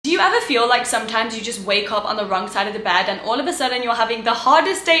ever feel like sometimes you just wake up on the wrong side of the bed and all of a sudden you're having the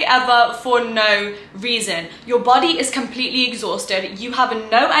hardest day ever for no reason? Your body is completely exhausted, you have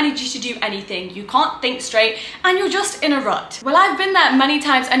no energy to do anything, you can't think straight, and you're just in a rut. Well, I've been there many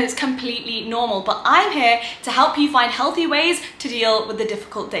times and it's completely normal, but I'm here to help you find healthy ways to deal with the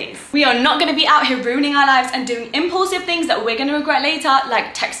difficult days. We are not going to be out here ruining our lives and doing impulsive things that we're going to regret later,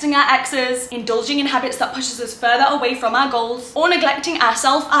 like texting our exes, indulging in habits that pushes us further away from our goals, or neglecting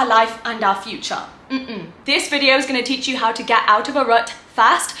ourselves, our life, and our future. This video is going to teach you how to get out of a rut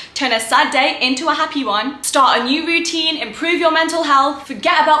fast, turn a sad day into a happy one, start a new routine, improve your mental health,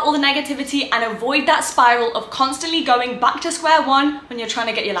 forget about all the negativity, and avoid that spiral of constantly going back to square one when you're trying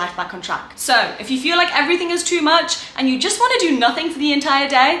to get your life back on track. So if you feel like everything is too much and you just want to do nothing for the entire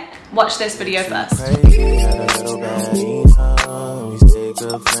day, watch this video first.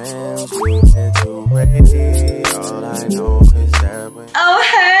 Oh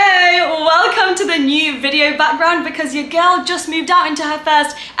hey, welcome to the new video background because your girl just moved out into her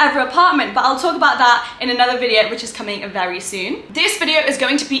first ever apartment, but I'll talk about that in another video which is coming very soon. This video is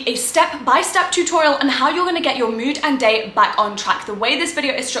going to be a step-by-step tutorial on how you're going to get your mood and day back on track. The way this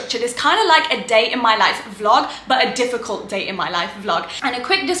video is structured is kind of like a day in my life vlog, but a difficult day in my life vlog. And a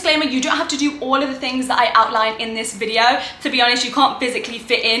quick disclaimer, you don't have to do all of the things that I outline in this video. To be honest, you can't physically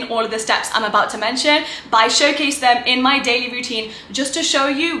fit in all of the steps I'm about to mention, but I showcase them in my daily routine just to show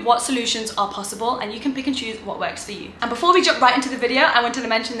you what solutions are possible and you can pick and choose what works for you. And before we jump right into the video, I wanted to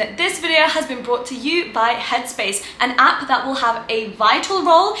mention that this video has been brought to you by Headspace, an app that will have a vital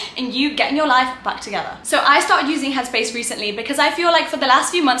role in you getting your life back together. So I started using Headspace recently because I feel like for the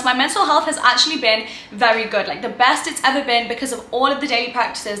last few months my mental health has actually been very good, like the best it's ever been because of all of the daily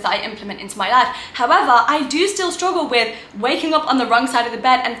practices that I implement into my life. However, I do still struggle with waking up on the wrong side of the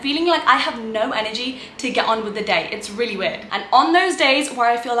bed and feeling like I have no energy to get on with the day. It's really weird. And on those days where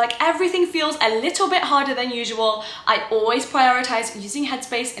I feel like everything feels a little bit harder than usual, I always prioritize using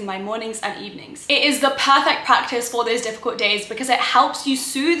Headspace in my mornings and evenings. It is the perfect practice for those difficult days because it helps you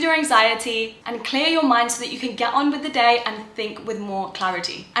soothe your anxiety and clear your mind so that you can get on with the day and think with more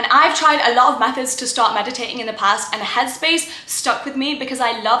clarity. And I've tried a lot of methods to start meditating in the past, and Headspace stuck with me because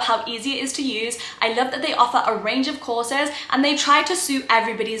I love how easy it is to use. I love that they offer a range of courses and they try to suit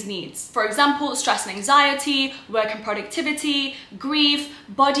everybody's needs. For example, stress and anxiety, work and productivity, grief,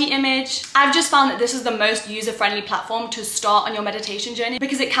 body image. I've just found that this is the most user-friendly platform to start on your meditation journey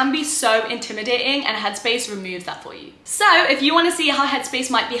because it can be so intimidating and Headspace removes that for you. So if you want to see how Headspace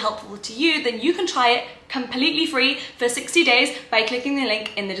might be helpful to you, then you can try it completely free for 60 days by clicking the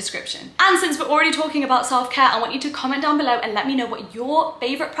link in the description. And since we're already talking about self-care, I want you to comment down below and let me know what your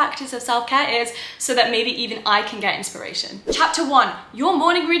favorite practice of self-care is so that maybe even I can get inspiration. Chapter 1, your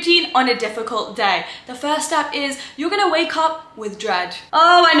morning routine on a difficult day. The first step is you're gonna wake up with dread.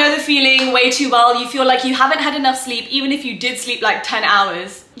 Oh, I know the feeling way too well. You feel like you haven't had enough sleep, even if you did sleep like 10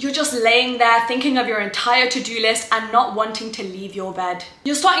 hours. You're just laying there thinking of your entire to-do list and not wanting to leave your bed.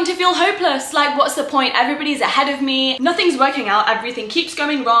 You're starting to feel hopeless, like what's the point? Everybody's ahead of me, nothing's working out, everything keeps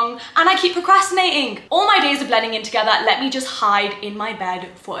going wrong, and I keep procrastinating. All my days are blending in together, let me just hide in my bed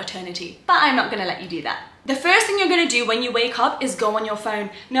for eternity. But I'm not gonna let you do that. The first thing you're gonna do when you wake up is go on your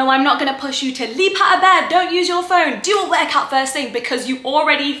phone. No, I'm not gonna push you to leap out of bed, don't use your phone. Do a workout first thing because you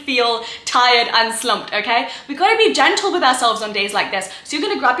already feel tired and slumped, okay? We gotta be gentle with ourselves on days like this. So you're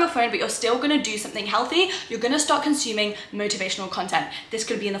gonna grab your phone, but you're still gonna do something healthy. You're gonna start consuming motivational content. This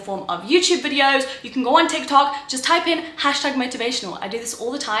could be in the form of YouTube videos. You can go on TikTok, just type in #motivational. I do this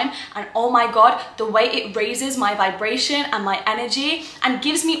all the time, and oh my God, the way it raises my vibration and my energy and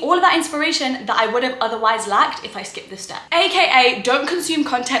gives me all of that inspiration that I would have otherwise lacked if I skipped this step. AKA, don't consume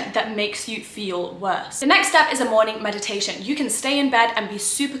content that makes you feel worse. The next step is a morning meditation. You can stay in bed and be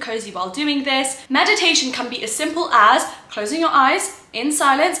super cozy while doing this. Meditation can be as simple as closing your eyes in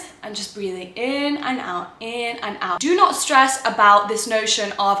silence and just breathing in and out, in and out. Do not stress about this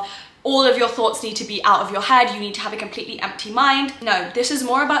notion of all of your thoughts need to be out of your head, you need to have a completely empty mind. No, this is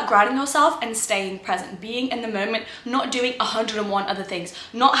more about grounding yourself and staying present, being in the moment, not doing 101 other things,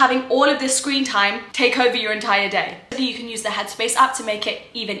 not having all of this screen time take over your entire day. You can use the Headspace app to make it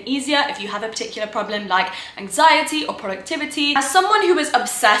even easier if you have a particular problem like anxiety or productivity. As someone who is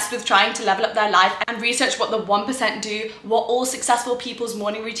obsessed with trying to level up their life and research what the 1% do, what all successful people's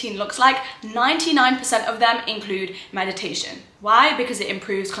morning routine looks like, 99% of them include meditation. Why? Because it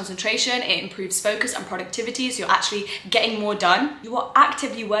improves concentration, it improves focus and productivity, so you're actually getting more done. You are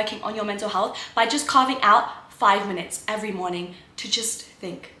actively working on your mental health by just carving out 5 minutes every morning to just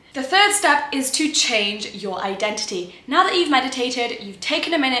think. The third step is to change your identity. Now that you've meditated, you've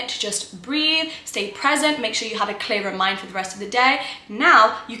taken a minute to just breathe, stay present, make sure you have a clearer mind for the rest of the day.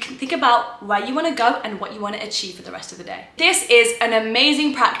 Now you can think about where you want to go and what you want to achieve for the rest of the day. This is an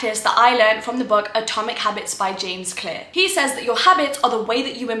amazing practice that I learned from the book Atomic Habits by James Clear. He says that your habits are the way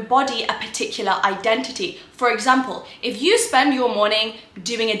that you embody a particular identity. For example, if you spend your morning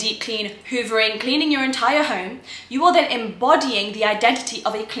doing a deep clean, hoovering, cleaning your entire home, you are then embodying the identity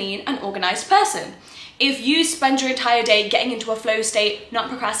of a clean and organized person. If you spend your entire day getting into a flow state, not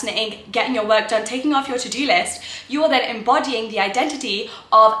procrastinating, getting your work done, taking off your to-do list, you are then embodying the identity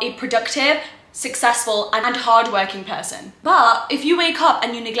of a productive, successful, and hardworking person. But if you wake up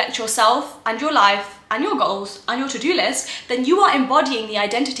and you neglect yourself and your life and your goals and your to-do list, then you are embodying the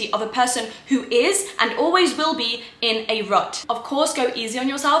identity of a person who is and always will be in a rut. Of course, go easy on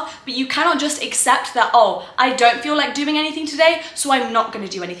yourself, but you cannot just accept that, oh, I don't feel like doing anything today, so I'm not going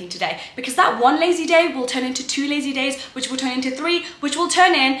to do anything today. Because that one lazy day will turn into 2 lazy days, which will turn into 3, which will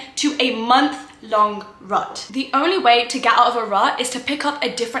turn into a month-long rut. The only way to get out of a rut is to pick up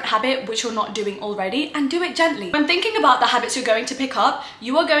a different habit which you're not doing already, and do it gently. When thinking about the habits you're going to pick up,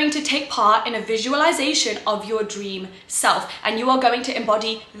 you are going to take part in a visualization of your dream self, and you are going to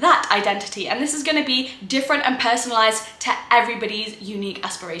embody that identity, and this is going to be different and personalized to everybody's unique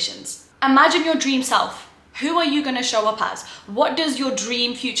aspirations. Imagine your dream self. Who are you going to show up as? What does your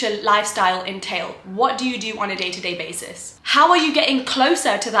dream future lifestyle entail? What do you do on a day-to-day basis? How are you getting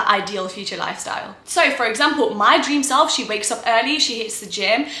closer to that ideal future lifestyle? So for example, my dream self, she wakes up early, she hits the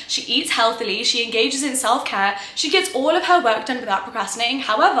gym, she eats healthily, she engages in self-care, she gets all of her work done without procrastinating.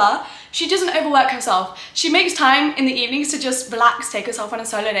 However, she doesn't overwork herself. She makes time in the evenings to just relax, take herself on a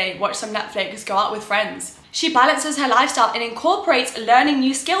solo date, watch some Netflix, go out with friends. She balances her lifestyle and incorporates learning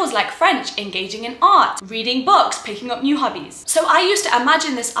new skills like French, engaging in art, reading books, picking up new hobbies. So I used to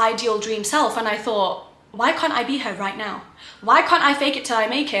imagine this ideal dream self, and I thought, why can't I be her right now? Why can't I fake it till I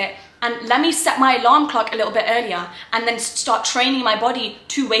make it? And let me set my alarm clock a little bit earlier and then start training my body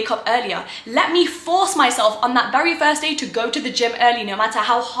to wake up earlier. Let me force myself on that very first day to go to the gym early, no matter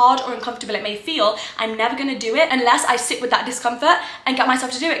how hard or uncomfortable it may feel. I'm never gonna do it unless I sit with that discomfort and get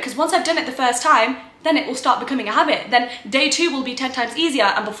myself to do it. Because once I've done it the first time, then it will start becoming a habit. Then day 2 will be 10 times easier,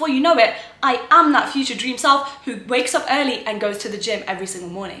 and before you know it, I am that future dream self who wakes up early and goes to the gym every single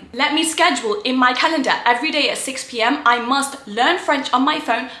morning. Let me schedule in my calendar every day at 6 p.m. I must learn French on my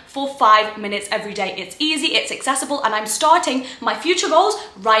phone for 5 minutes every day. It's easy, it's accessible, and I'm starting my future goals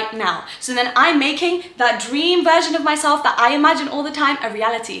right now. So then I'm making that dream version of myself that I imagine all the time a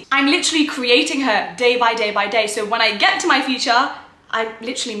reality. I'm literally creating her day by day by day. So when I get to my future, I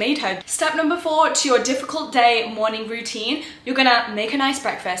literally made her. Step number 4 to your difficult day morning routine, you're gonna make a nice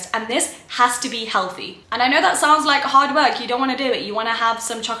breakfast, and this has to be healthy. And I know that sounds like hard work, you don't wanna do it, you wanna have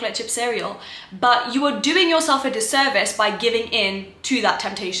some chocolate chip cereal, but you are doing yourself a disservice by giving in to that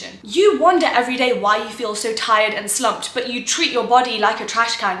temptation. You wonder every day why you feel so tired and slumped, but you treat your body like a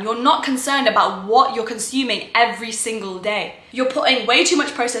trash can. You're not concerned about what you're consuming every single day. You're putting way too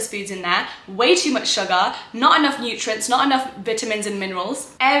much processed foods in there, way too much sugar, not enough nutrients, not enough vitamins and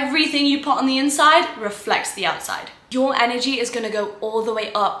minerals. Everything you put on the inside reflects the outside. Your energy is gonna go all the way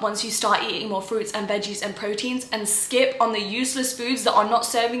up once you start eating more fruits and veggies and proteins, and skip on the useless foods that are not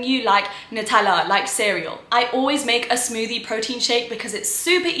serving you, like Nutella, like cereal. I always make a smoothie protein shake because it's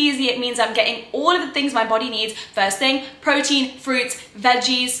super easy. It means I'm getting all of the things my body needs. First thing, protein, fruits,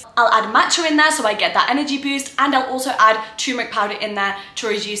 veggies. I'll add matcha in there so I get that energy boost, and I'll also add turmeric powder in there to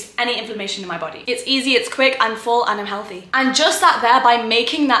reduce any inflammation in my body. It's easy, it's quick, I'm full, and I'm healthy. And just that there, by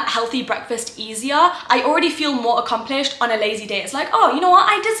making that healthy breakfast easier, I already feel more accomplished on a lazy day. It's like, oh, you know what?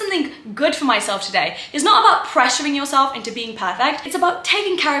 I did something good for myself today. It's not about pressuring yourself into being perfect. It's about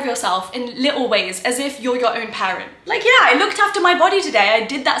taking care of yourself in little ways, as if you're your own parent. Like, yeah, I looked after my body today. I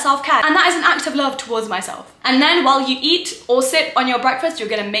did that self-care, and that is an act of love towards myself. And then while you eat or sip on your breakfast, you're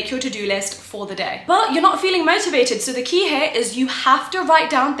gonna make your to-do list for the day. But you're not feeling motivated, so the key here is you have to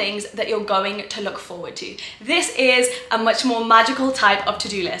write down things that you're going to look forward to. This is a much more magical type of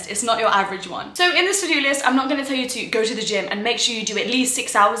to-do list. It's not your average one. So in this to-do list, I'm not gonna tell you to go to the gym and make sure you do at least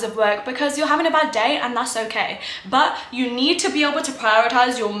 6 hours of work, because you're having a bad day and that's okay. But you need to be able to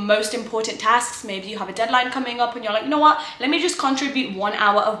prioritize your most important tasks. Maybe you have a deadline coming up and you're like, you know what? Let me just contribute 1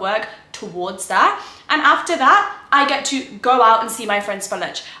 hour of work towards that. And after that, I get to go out and see my friends for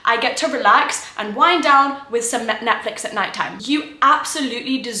lunch. I get to relax and wind down with some Netflix at nighttime. You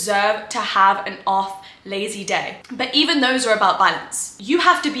absolutely deserve to have an off, lazy day. But even those are about balance. You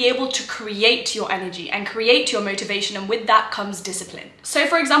have to be able to create your energy and create your motivation, and with that comes discipline. So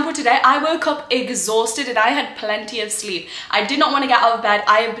for example, today I woke up exhausted and I had plenty of sleep. I did not want to get out of bed.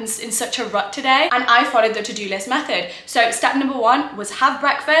 I have been in such a rut today, and I followed the to-do list method. So step number 1 was have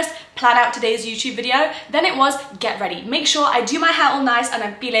breakfast, plan out today's YouTube video. Then it was get ready. Make sure I do my hair all nice and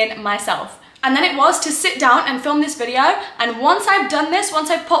I'm feeling myself. And then it was to sit down and film this video. And once I've done this, once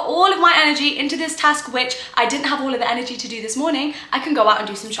I've put all of my energy into this task, which I didn't have all of the energy to do this morning, I can go out and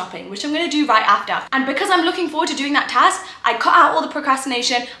do some shopping, which I'm gonna do right after. And because I'm looking forward to doing that task, I cut out all the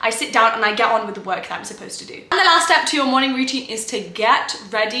procrastination, I sit down and I get on with the work that I'm supposed to do. And the last step to your morning routine is to get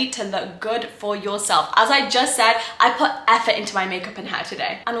ready to look good for yourself. As I just said, I put effort into my makeup and hair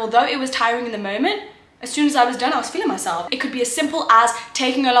today. And although it was tiring in the moment, as soon as I was done, I was feeling myself. It could be as simple as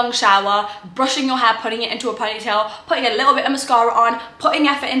taking a long shower, brushing your hair, putting it into a ponytail, putting a little bit of mascara on, putting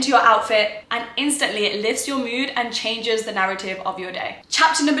effort into your outfit, and instantly it lifts your mood and changes the narrative of your day.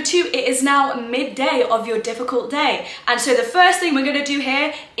 Chapter number 2, it is now midday of your difficult day. And so the first thing we're gonna do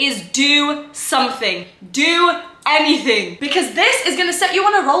here is do something. Do anything, because this is going to set you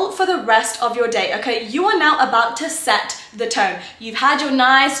on a roll for the rest of your day. Okay, you are now about to set the tone. You've had your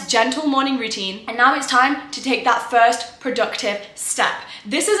nice gentle morning routine, and now it's time to take that first productive step.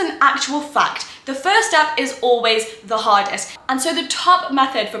 This is an actual fact. The first step is always the hardest. And so the top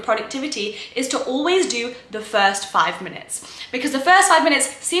method for productivity is to always do the first 5 minutes. Because the first 5 minutes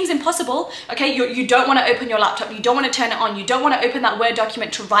seems impossible, okay? You don't want to open your laptop, you don't want to turn it on, you don't want to open that Word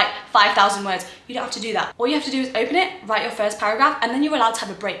document to write 5,000 words. You don't have to do that. All you have to do is open it, write your first paragraph, and then you're allowed to have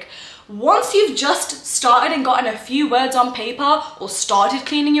a break. Once you've just started and gotten a few words on paper or started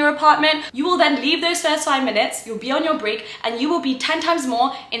cleaning your apartment, you will then leave those first 5 minutes, you'll be on your break, and you will be 10 times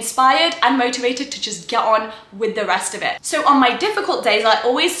more inspired and motivated to just get on with the rest of it. So on my difficult days, I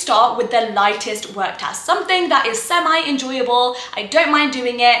always start with the lightest work task, something that is semi-enjoyable, I don't mind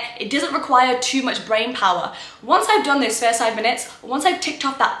doing it, it doesn't require too much brain power. Once I've done those first 5 minutes, once I've ticked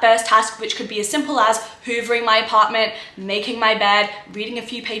off that first task, which could be as simple as hoovering my apartment, making my bed, reading a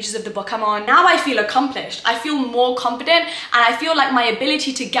few pages of the book I'm on, now I feel accomplished. I feel more confident, and I feel like my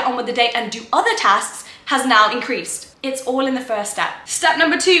ability to get on with the day and do other tasks has now increased. It's all in the first step. Step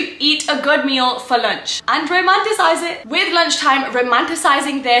number 2, eat a good meal for lunch and romanticize it. With lunchtime,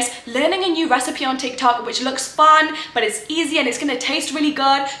 romanticizing this, learning a new recipe on TikTok, which looks fun, but it's easy and it's gonna taste really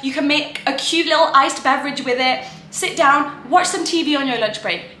good. You can make a cute little iced beverage with it. Sit down, watch some TV on your lunch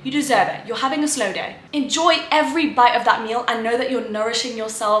break. You deserve it. You're having a slow day. Enjoy every bite of that meal and know that you're nourishing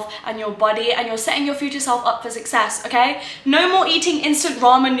yourself and your body, and you're setting your future self up for success, okay? No more eating instant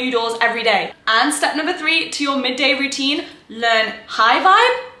ramen noodles every day. And step number 3 to your midday routine, learn high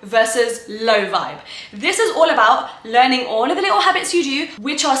vibe versus low vibe. This is all about learning all of the little habits you do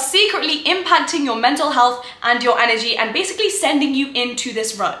which are secretly impacting your mental health and your energy, and basically sending you into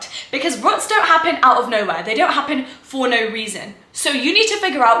this rut. Because ruts don't happen out of nowhere. They don't happen for no reason. So you need to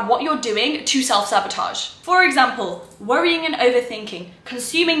figure out what you're doing to self-sabotage. For example, worrying and overthinking,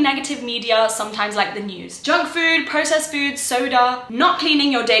 consuming negative media, sometimes like the news, junk food, processed food, soda, not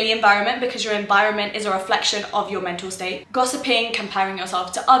cleaning your daily environment because your environment is a reflection of your mental state, gossiping, comparing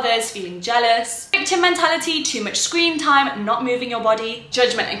yourself to others, feeling jealous, victim mentality, too much screen time, not moving your body,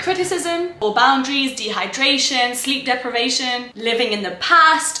 judgment and criticism, or boundaries, dehydration, sleep deprivation, living in the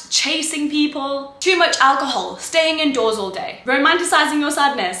past, chasing people, too much alcohol, staying indoors all day, romanticizing your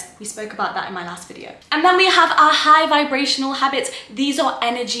sadness. We spoke about that in my last video. And then we have our high vibrational habits. These are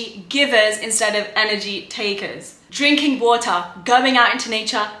energy givers instead of energy takers. Drinking water, going out into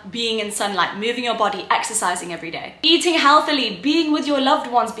nature, being in sunlight, moving your body, exercising every day. Eating healthily, being with your loved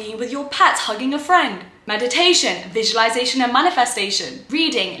ones, being with your pets, hugging a friend. Meditation, visualization and manifestation.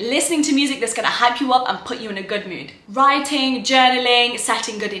 Reading, listening to music that's gonna hype you up and put you in a good mood. Writing, journaling,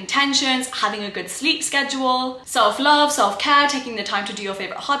 setting good intentions, having a good sleep schedule. Self-love, self-care, taking the time to do your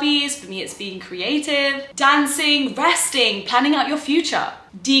favorite hobbies. For me, it's being creative. Dancing, resting, planning out your future.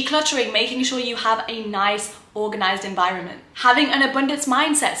 Decluttering, making sure you have a nice, organized environment. Having an abundance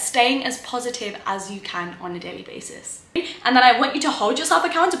mindset, staying as positive as you can on a daily basis. And then I want you to hold yourself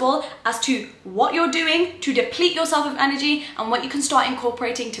accountable as to what you're doing to deplete yourself of energy, and what you can start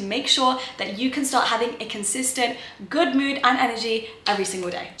incorporating to make sure that you can start having a consistent, good mood and energy every single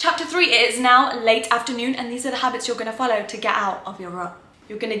day. Chapter 3, it is now late afternoon, and these are the habits you're gonna follow to get out of your rut.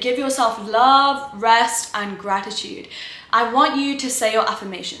 You're gonna give yourself love, rest, and gratitude. I want you to say your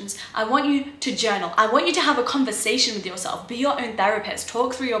affirmations. I want you to journal. I want you to have a conversation with yourself. Be your own therapist.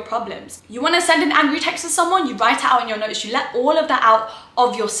 Talk through your problems. You want to send an angry text to someone? You write it out in your notes. You let all of that out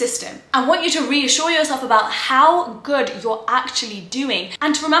of your system. I want you to reassure yourself about how good you're actually doing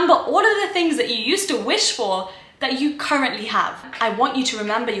and to remember all of the things that you used to wish for that you currently have. I want you to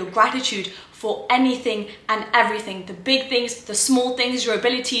remember your gratitude for anything and everything, the big things, the small things, your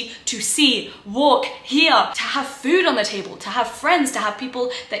ability to see, walk, hear, to have food on the table, to have friends, to have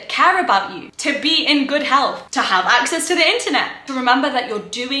people that care about you, to be in good health, to have access to the internet, to remember that you're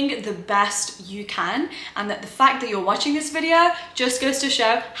doing the best you can, and that the fact that you're watching this video just goes to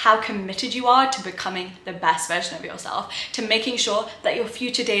show how committed you are to becoming the best version of yourself, to making sure that your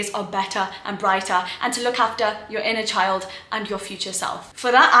future days are better and brighter, and to look after your inner child and your future self.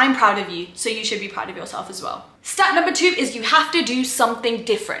 For that, I'm proud of you. So you should be proud of yourself as well. Step number 2 is you have to do something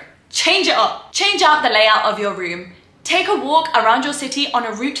different. Change it up. Change out the layout of your room. Take a walk around your city on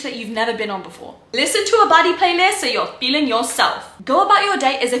a route that you've never been on before. Listen to a baddie playlist so you're feeling yourself. Go about your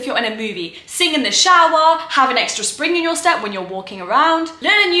day as if you're in a movie. Sing in the shower, have an extra spring in your step when you're walking around.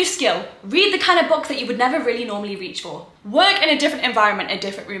 Learn a new skill. Read the kind of book that you would never really normally reach for. Work in a different environment, a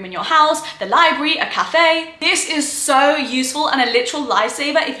different room in your house, the library, a cafe. This is so useful and a literal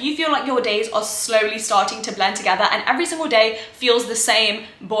lifesaver if you feel like your days are slowly starting to blend together and every single day feels the same,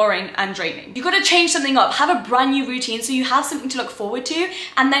 boring and draining. You've got to change something up, have a brand new routine so you have something to look forward to,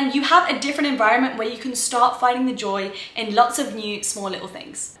 and then you have a different environment where you can start finding the joy in lots of new small little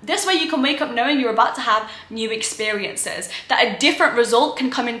things. This way you can wake up knowing you're about to have new experiences, that a different result can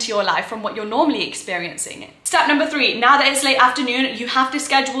come into your life from what you're normally experiencing. Step number 3, now that it's late afternoon, you have to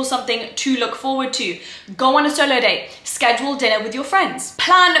schedule something to look forward to. Go on a solo date, schedule dinner with your friends.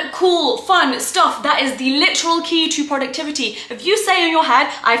 Plan cool, fun stuff. That is the literal key to productivity. If you say in your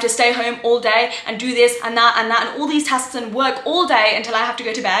head, I have to stay home all day and do this and that and all these tasks and work all day until I have to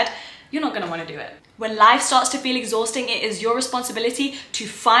go to bed, you're not gonna wanna do it. When life starts to feel exhausting, it is your responsibility to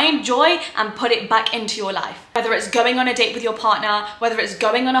find joy and put it back into your life. Whether it's going on a date with your partner, whether it's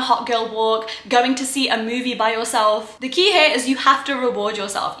going on a hot girl walk, going to see a movie by yourself. The key here is you have to reward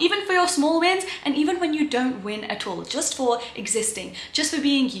yourself, even for your small wins and even when you don't win at all, just for existing, just for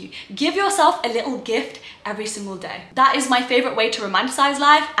being you. Give yourself a little gift every single day. That is my favorite way to romanticize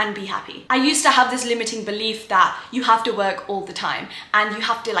life and be happy. I used to have this limiting belief that you have to work all the time and you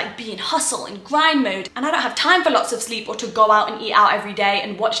have to like be in hustle and grind mode, and I don't have time for lots of sleep or to go out and eat out every day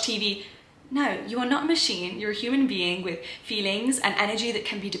and watch TV. No, you are not a machine. You're a human being with feelings and energy that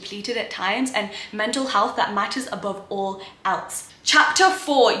can be depleted at times and mental health that matters above all else. Chapter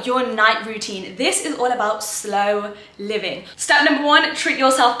 4, your night routine. This is all about slow living. Step number 1, treat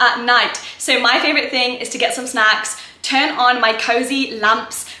yourself at night. So my favorite thing is to get some snacks, turn on my cozy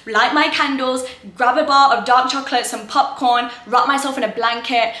lamps, light my candles, grab a bar of dark chocolate, some popcorn, wrap myself in a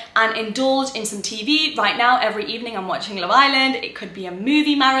blanket and indulge in some TV. Right now, every evening I'm watching Love Island. It could be a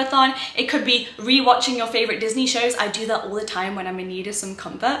movie marathon. It could be re-watching your favorite Disney shows. I do that all the time when I'm in need of some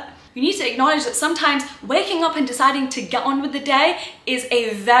comfort. You need to acknowledge that sometimes waking up and deciding to get on with the day is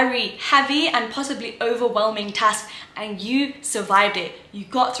a very heavy and possibly overwhelming task, and you survived it. You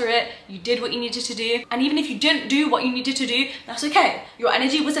got through it, you did what you needed to do, and even if you didn't do what you needed to do, that's okay. Your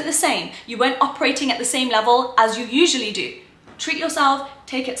energy wasn't the same. You weren't operating at the same level as you usually do. Treat yourself,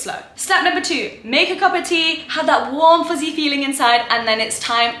 take it slow. Step number 2, make a cup of tea, have that warm fuzzy feeling inside, and then it's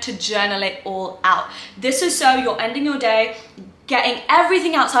time to journal it all out. This is so you're ending your day getting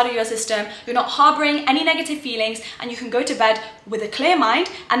everything outside of your system, you're not harboring any negative feelings, and you can go to bed with a clear mind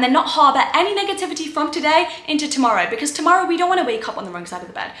and then not harbor any negativity from today into tomorrow, because tomorrow we don't want to wake up on the wrong side of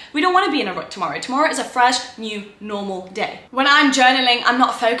the bed. We don't want to be in a rut tomorrow. Tomorrow is a fresh, new, normal day. When I'm journaling, I'm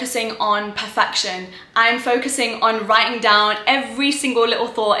not focusing on perfection. I'm focusing on writing down every single little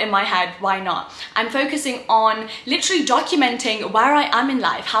thought in my head. Why not? I'm focusing on literally documenting where I am in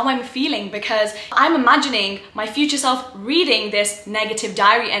life, how I'm feeling, because I'm imagining my future self reading this negative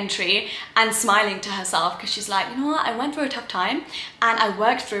diary entry and smiling to herself because she's like, you know what, I went through a tough time and I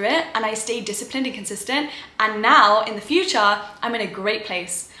worked through it and I stayed disciplined and consistent, and now in the future I'm in a great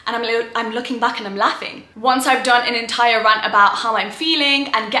place. And I'm looking back and I'm laughing. Once I've done an entire rant about how I'm feeling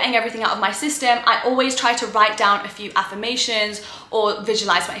and getting everything out of my system, I always try to write down a few affirmations or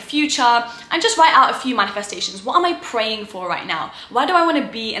visualize my future and just write out a few manifestations. What am I praying for right now? Where do I want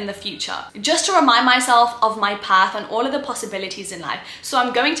to be in the future? Just to remind myself of my path and all of the possibilities in life. So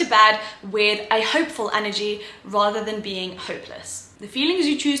I'm going to bed with a hopeful energy rather than being hopeless. The feelings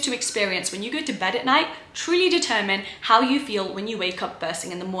you choose to experience when you go to bed at night truly determine how you feel when you wake up first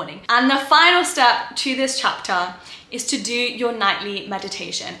thing in the morning. And the final step to this chapter is to do your nightly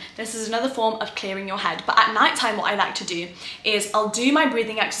meditation. This is another form of clearing your head. But at nighttime, what I like to do is I'll do my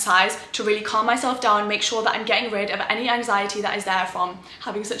breathing exercise to really calm myself down, make sure that I'm getting rid of any anxiety that is there from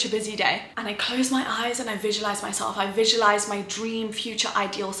having such a busy day. And I close my eyes and I visualize myself. I visualize my dream, future,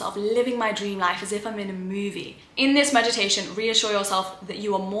 ideal self, living my dream life as if I'm in a movie. In this meditation, reassure yourself that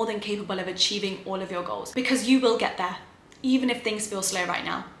you are more than capable of achieving all of your goals, because you will get there, even if things feel slow right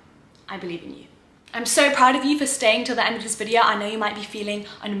now. I believe in you. I'm so proud of you for staying till the end of this video. I know you might be feeling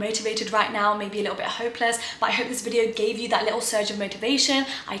unmotivated right now, maybe a little bit hopeless, but I hope this video gave you that little surge of motivation.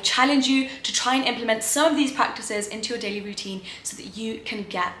 I challenge you to try and implement some of these practices into your daily routine so that you can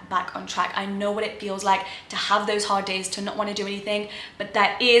get back on track. I know what it feels like to have those hard days, to not want to do anything, but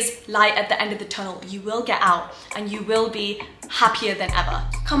there is light at the end of the tunnel. You will get out and you will be happier than ever.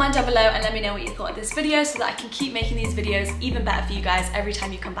 Comment down below and let me know what you thought of this video so that I can keep making these videos even better for you guys every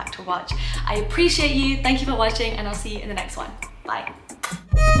time you come back to watch. I appreciate you, thank you for watching, and I'll see you in the next one. Bye.